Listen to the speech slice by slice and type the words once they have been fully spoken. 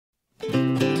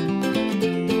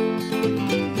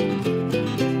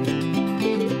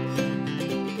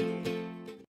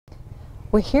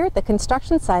We're here at the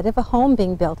construction site of a home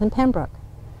being built in Pembroke.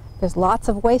 There's lots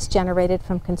of waste generated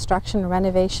from construction,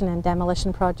 renovation, and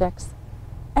demolition projects.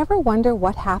 Ever wonder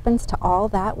what happens to all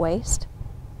that waste?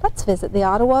 Let's visit the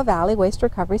Ottawa Valley Waste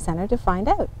Recovery Centre to find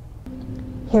out.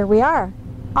 Here we are.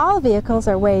 All vehicles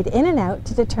are weighed in and out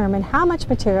to determine how much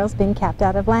material is being kept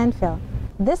out of landfill.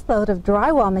 This load of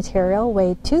drywall material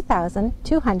weighed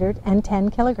 2,210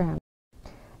 kilograms.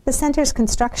 The centre's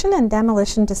construction and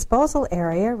demolition disposal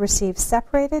area receives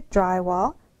separated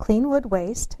drywall, clean wood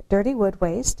waste, dirty wood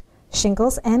waste,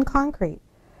 shingles, and concrete.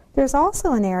 There's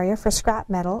also an area for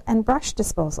scrap metal and brush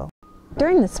disposal.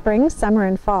 During the spring, summer,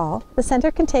 and fall, the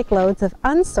centre can take loads of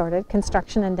unsorted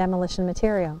construction and demolition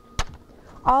material.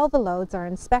 All the loads are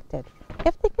inspected.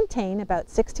 If they contain about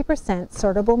 60%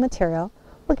 sortable material,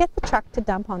 we'll get the truck to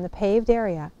dump on the paved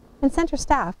area, and centre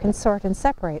staff can sort and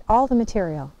separate all the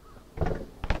material.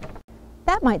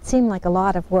 That might seem like a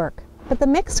lot of work, but the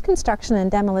mixed construction and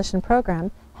demolition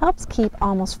program helps keep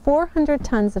almost 400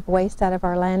 tons of waste out of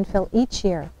our landfill each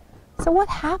year. So what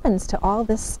happens to all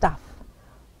this stuff?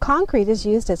 Concrete is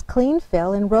used as clean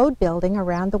fill in road building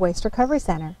around the Waste Recovery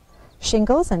Centre.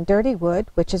 Shingles and dirty wood,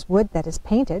 which is wood that is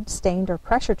painted, stained, or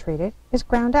pressure treated, is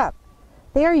ground up.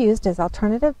 They are used as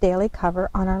alternative daily cover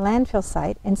on our landfill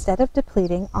site instead of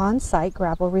depleting on-site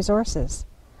gravel resources.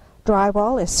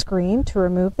 Drywall is screened to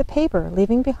remove the paper,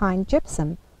 leaving behind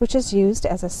gypsum, which is used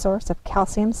as a source of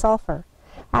calcium sulfur,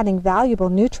 adding valuable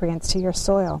nutrients to your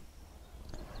soil.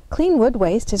 Clean wood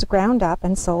waste is ground up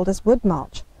and sold as wood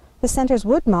mulch. The centre's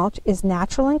wood mulch is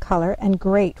natural in color and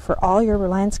great for all your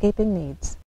landscaping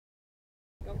needs.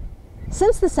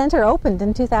 Since the centre opened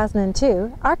in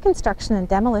 2002, our construction and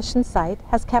demolition site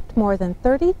has kept more than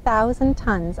 30,000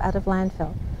 tons out of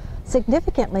landfill,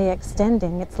 significantly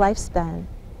extending its lifespan.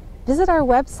 Visit our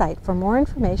website for more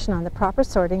information on the proper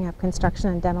sorting of construction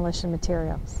and demolition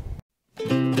materials.